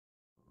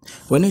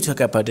When we talk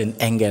about an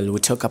angle, we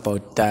talk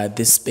about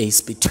this space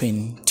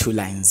between two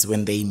lines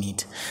when they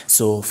meet.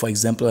 So for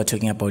example, we're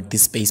talking about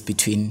this space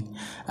between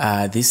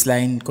this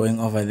line going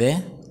over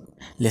there.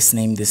 Let's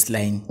name this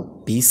line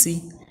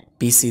BC,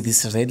 BC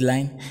this red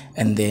line,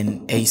 and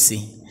then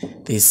AC,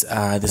 this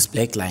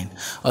black line.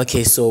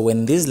 Okay, so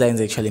when these lines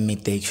actually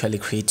meet, they actually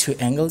create two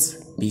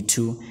angles,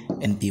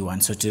 B2 and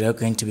B1. So today we're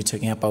going to be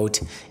talking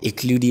about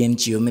Euclidean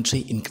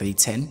geometry in grade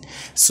 10.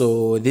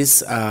 So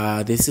this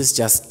is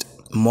just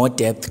more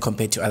depth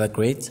compared to other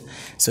grades.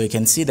 So you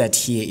can see that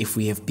here, if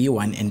we have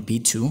B1 and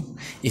B2,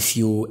 if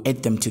you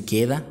add them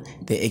together,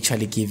 they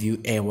actually give you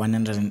a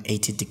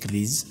 180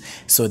 degrees.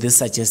 So this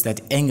suggests that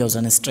angles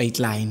on a straight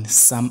line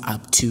sum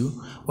up to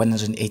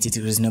 180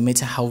 degrees, no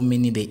matter how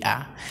many they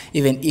are.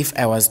 Even if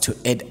I was to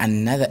add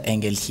another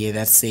angle here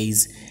that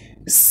says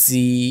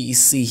C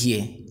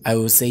here, I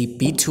will say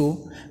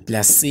B2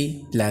 plus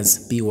C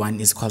plus B1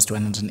 is equals to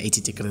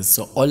 180 degrees.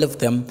 So all of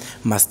them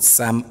must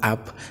sum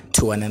up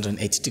to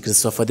 180 degrees.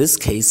 So for this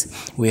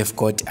case, we have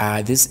got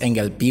this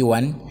angle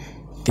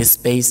B1, this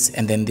space,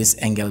 and then this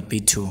angle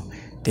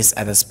B2, this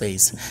other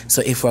space.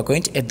 So if we're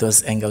going to add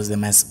those angles, they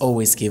must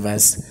always give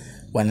us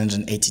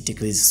 180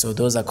 degrees. So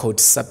those are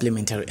called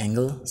supplementary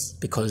angles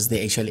because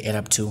they actually add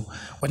up to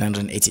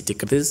 180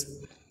 degrees.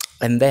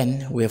 And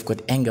then we have got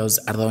angles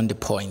around the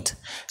point.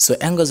 So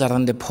angles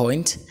around the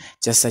point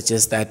just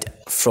suggest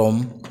that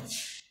from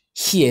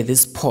here,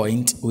 this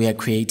point, we are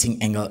creating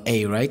angle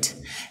A, right?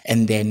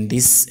 And then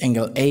this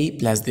angle A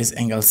plus this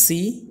angle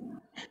C,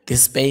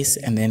 this space,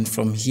 and then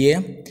from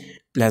here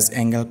plus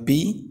angle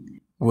B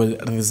will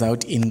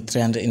result in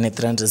a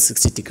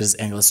 360 degrees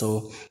angle.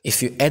 So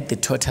if you add the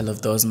total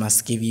of those,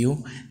 must give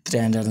you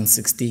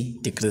 360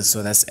 degrees.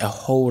 So that's a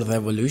whole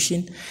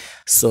revolution.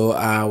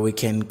 So we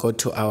can go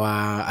to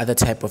our other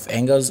type of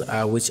angles,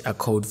 which are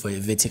called for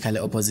vertically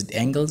opposite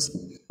angles.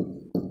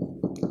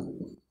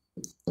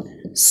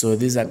 So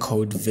these are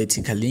called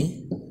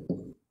vertically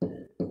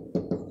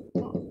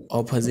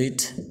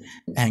opposite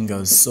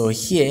angles. So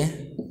here,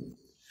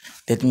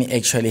 let me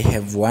actually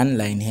have one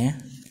line here,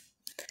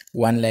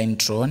 one line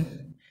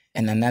drawn,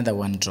 and another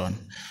one drawn.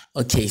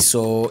 Okay,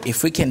 so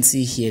if we can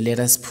see here, let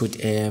us put,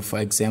 for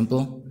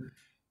example,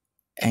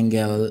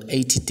 angle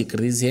 80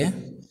 degrees here.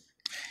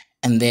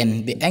 And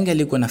then the angle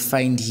you're going to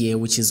find here,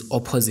 which is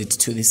opposite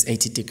to this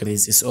 80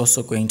 degrees, is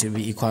also going to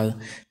be equal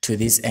to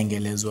this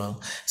angle as well.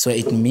 So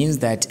it means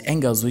that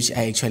angles which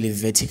are actually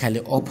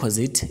vertically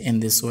opposite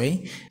in this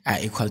way are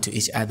equal to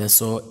each other.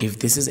 So if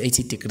this is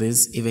 80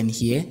 degrees, even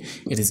here,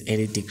 it is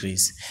 80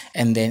 degrees.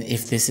 And then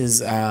if this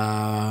is,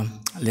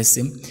 let's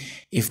see,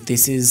 if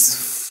this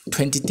is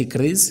 20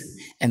 degrees,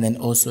 and then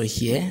also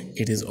here,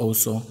 it is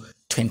also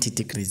 20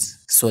 degrees.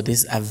 So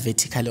these are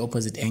vertically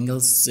opposite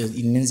angles. So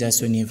it means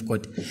just when you've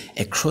got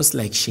a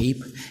cross-like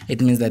shape,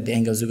 it means that the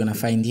angles you're going to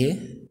find here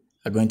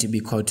are going to be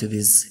equal to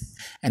this,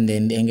 and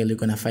then the angle you're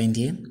going to find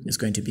here is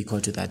going to be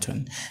equal to that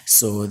one.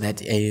 So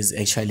that is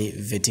actually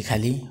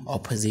vertically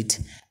opposite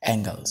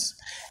angles.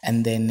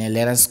 And then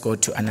let us go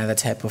to another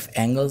type of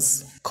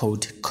angles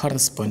called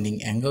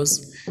corresponding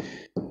angles.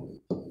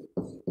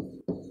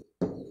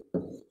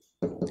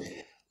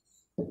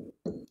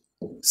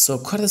 So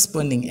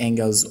corresponding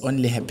angles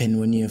only happen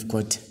when you have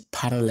got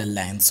parallel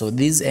lines. So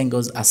these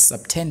angles are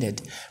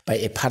subtended by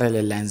a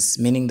parallel lines,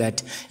 meaning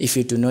that if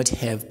you do not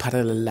have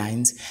parallel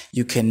lines,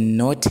 you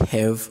cannot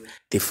have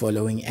the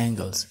following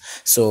angles.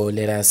 So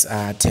let us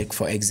take,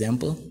 for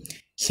example,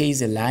 here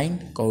is a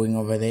line going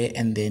over there,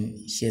 and then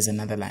here's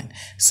another line.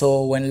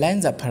 So when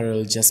lines are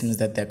parallel, just means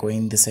that they're going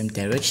in the same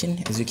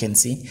direction. As you can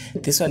see,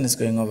 this one is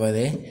going over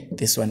there,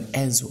 this one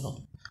as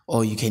well.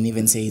 Or you can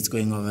even say it's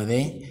going over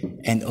there,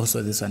 and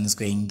also this one is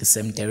going the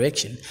same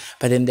direction.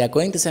 But then they're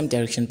going the same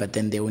direction, but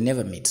then they will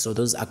never meet. So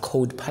those are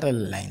called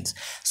parallel lines.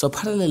 So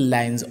parallel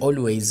lines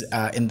always,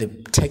 in the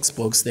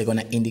textbooks, they're going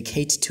to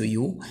indicate to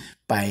you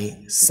by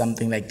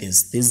something like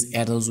this. These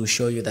arrows will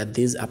show you that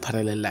these are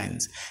parallel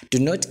lines. Do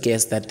not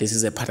guess that this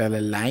is a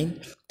parallel line.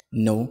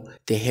 No,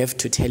 they have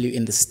to tell you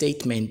in the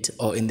statement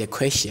or in the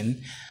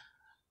question,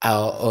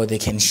 or they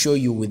can show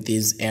you with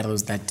these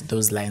arrows that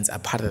those lines are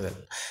parallel.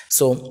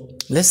 So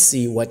let's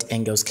see what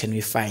angles can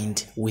we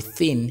find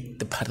within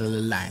the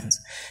parallel lines.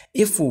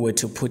 If we were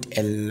to put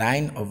a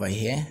line over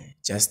here,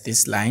 just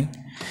this line,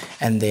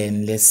 and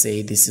then let's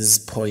say this is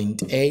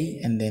point A,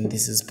 and then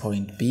this is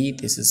point B,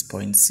 this is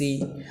point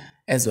C,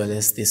 as well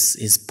as this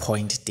is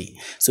point D.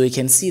 So you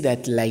can see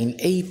that line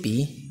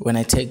AB, when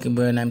I'm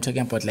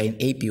talking about line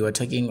AB, we're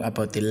talking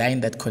about the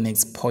line that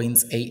connects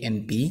points A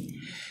and B,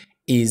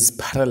 is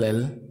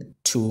parallel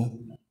to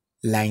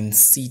line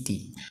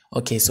CD.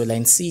 Okay, so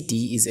line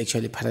CD is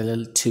actually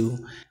parallel to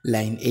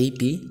line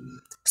AB.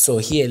 So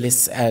here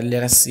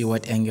let us see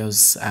what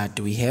angles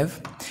do we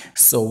have.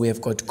 So we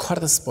have got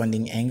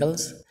corresponding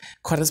angles.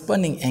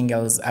 Corresponding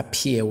angles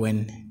appear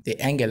when the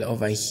angle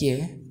over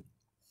here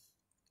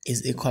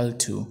is equal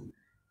to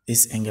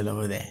this angle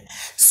over there.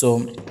 So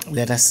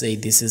let us say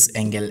this is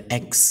angle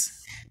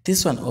X,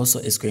 This one also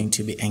is going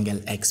to be angle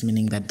x,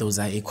 meaning that those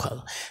are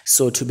equal.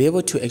 So to be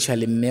able to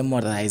actually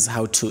memorize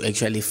how to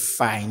actually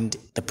find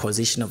the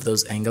position of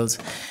those angles,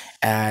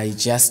 you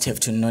just have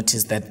to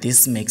notice that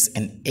this makes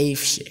an F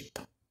shape.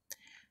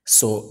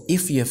 So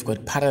if you have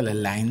got parallel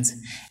lines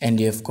and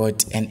you have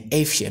got an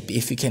F shape,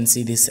 if you can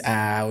see this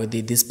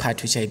this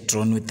part which I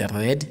drawn with the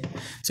red,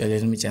 so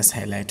let me just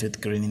highlight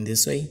with green in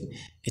this way,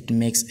 it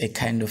makes a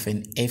kind of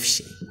an F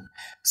shape.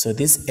 So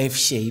this F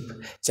shape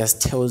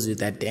just tells you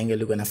that the angle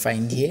you're going to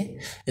find here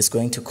is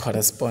going to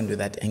correspond with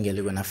that angle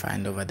you're going to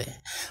find over there.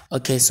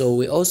 Okay, so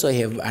we also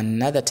have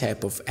another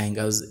type of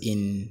angles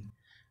in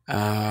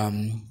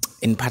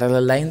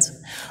parallel lines.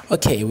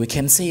 Okay, we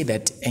can say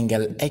that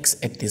angle x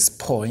at this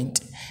point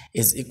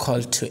is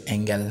equal to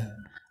angle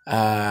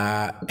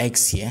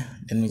x here.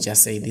 Let me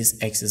just say this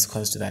x is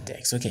equal to that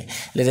x. Okay,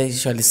 let's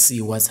actually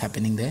see what's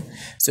happening there.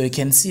 So you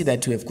can see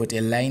that we have got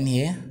a line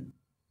here,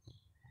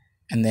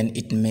 and then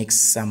it makes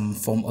some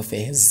form of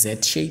a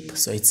Z shape.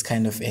 So it's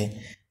kind of a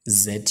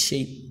Z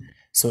shape.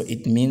 So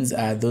it means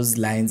those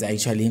lines are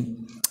actually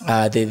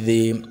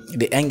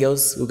the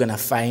angles we're gonna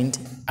find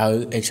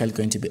are actually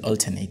going to be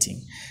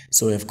alternating.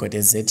 So we've got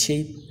a Z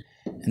shape,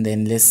 and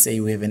then let's say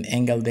we have an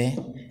angle there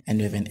and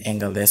we have an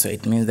angle there. So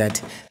it means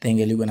that the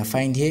angle you're gonna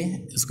find here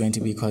is going to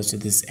be equal to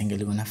this angle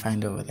you're gonna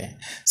find over there.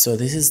 So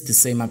this is the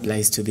same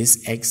applies to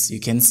this x. You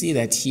can see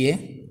that here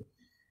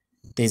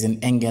there's an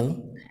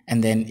angle,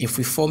 and then if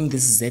we form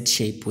this Z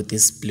shape with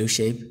this blue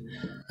shape,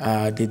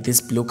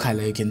 this blue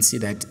color, you can see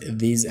that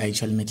these are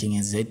actually making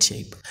a Z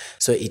shape.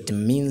 So it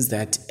means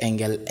that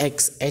angle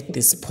x at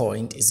this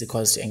point is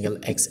equal to angle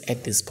x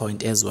at this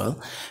point as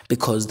well,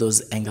 because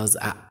those angles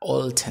are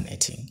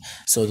alternating.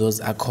 So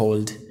those are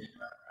called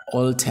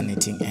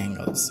alternating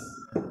angles.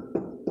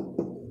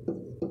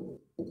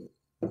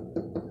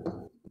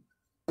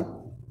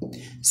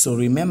 So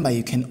remember,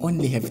 you can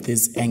only have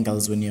these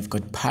angles when you've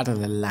got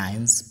parallel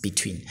lines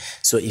between.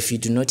 So if you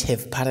do not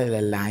have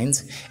parallel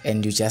lines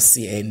and you just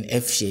see an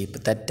F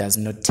shape, that does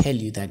not tell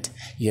you that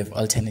you have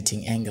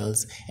alternating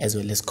angles as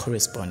well as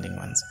corresponding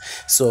ones.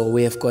 So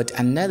we have got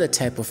another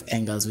type of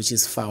angles which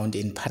is found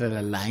in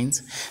parallel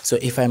lines. So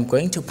if I'm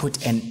going to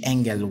put an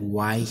angle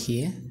y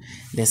here,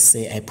 let's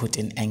say I put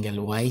an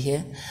angle y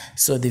here,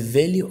 so the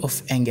value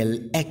of angle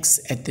x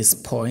at this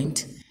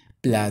point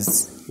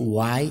plus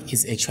y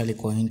is actually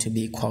going to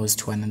be equals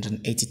to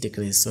 180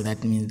 degrees. So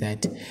that means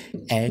that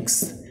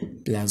x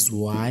plus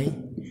y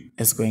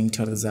is going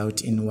to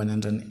result in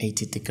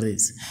 180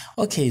 degrees.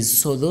 Okay,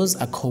 so those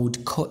are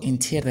called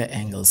co-interior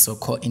angles. So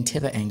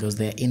co-interior angles,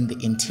 they're in the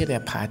interior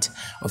part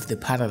of the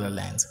parallel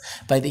lines.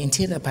 By the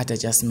interior part, I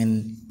just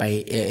mean by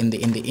in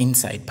the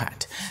inside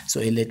part. So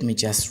let me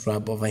just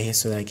rub over here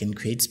so that I can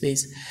create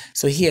space.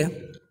 So here,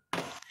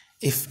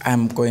 if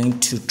I'm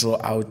going to draw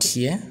out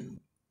here,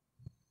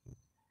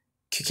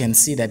 you can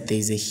see that there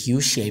is a U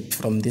shape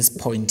from this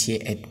point here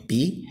at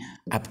B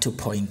up to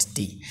point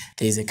D.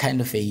 There is a kind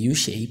of a U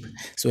shape.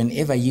 So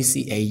whenever you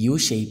see a U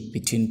shape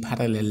between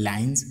parallel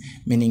lines,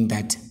 meaning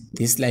that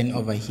this line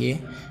over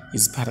here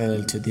is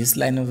parallel to this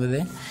line over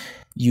there,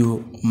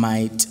 you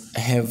might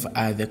have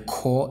the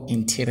core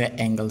interior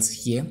angles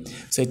here.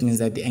 So it means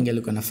that the angle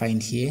you're going to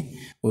find here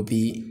will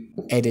be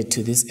added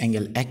to this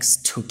angle x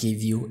to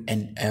give you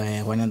an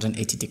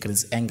 180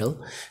 degrees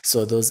angle.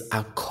 So those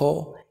are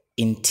core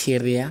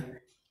interior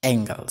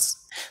angles.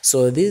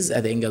 So these are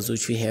the angles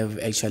which we have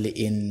actually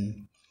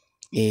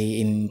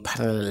in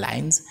parallel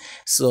lines.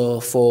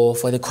 So for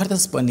the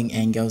corresponding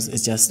angles,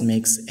 it just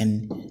makes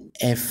an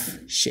F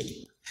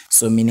shape.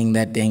 So meaning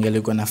that the angle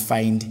you're going to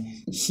find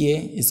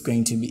here is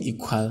going to be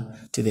equal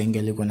to the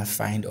angle you're going to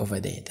find over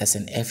there. That's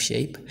an F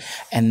shape.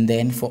 And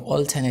then for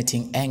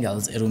alternating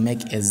angles, it will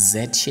make a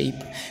Z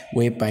shape,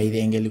 whereby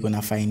the angle you're going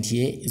to find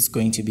here is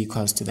going to be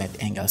equal to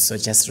that angle. So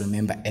just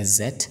remember a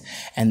Z.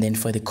 And then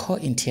for the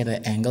co-interior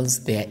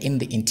angles, they are in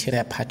the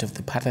interior part of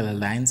the parallel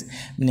lines,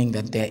 meaning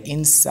that they're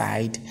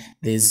inside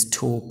these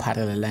two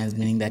parallel lines,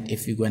 meaning that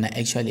if you're going to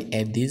actually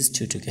add these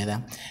two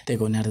together, they're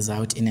going to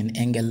result in an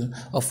angle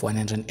of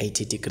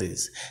 180 degrees.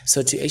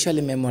 So to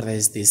actually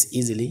memorize this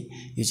easily,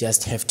 you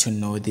just have to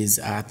know these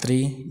are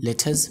three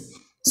letters.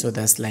 So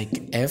that's like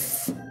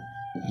F,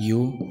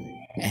 U,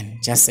 and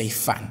just say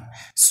fun.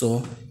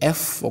 So F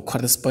for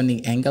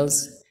corresponding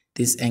angles,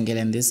 this angle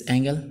and this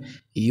angle.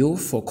 U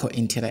for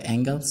co-interior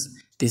angles,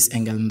 this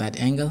angle and that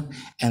angle.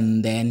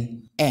 And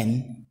then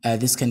N,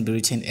 this can be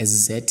written as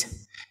Z,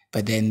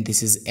 but then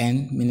this is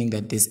N, meaning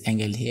that this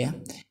angle here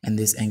and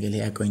this angle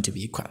here are going to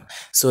be equal.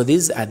 So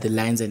these are the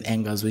lines and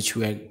angles which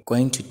we are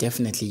going to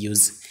definitely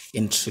use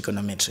in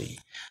trigonometry.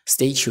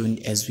 Stay tuned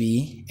as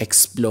we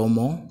explore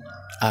more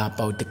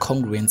about the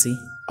congruency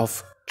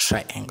of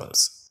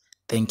triangles.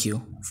 Thank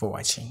you for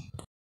watching.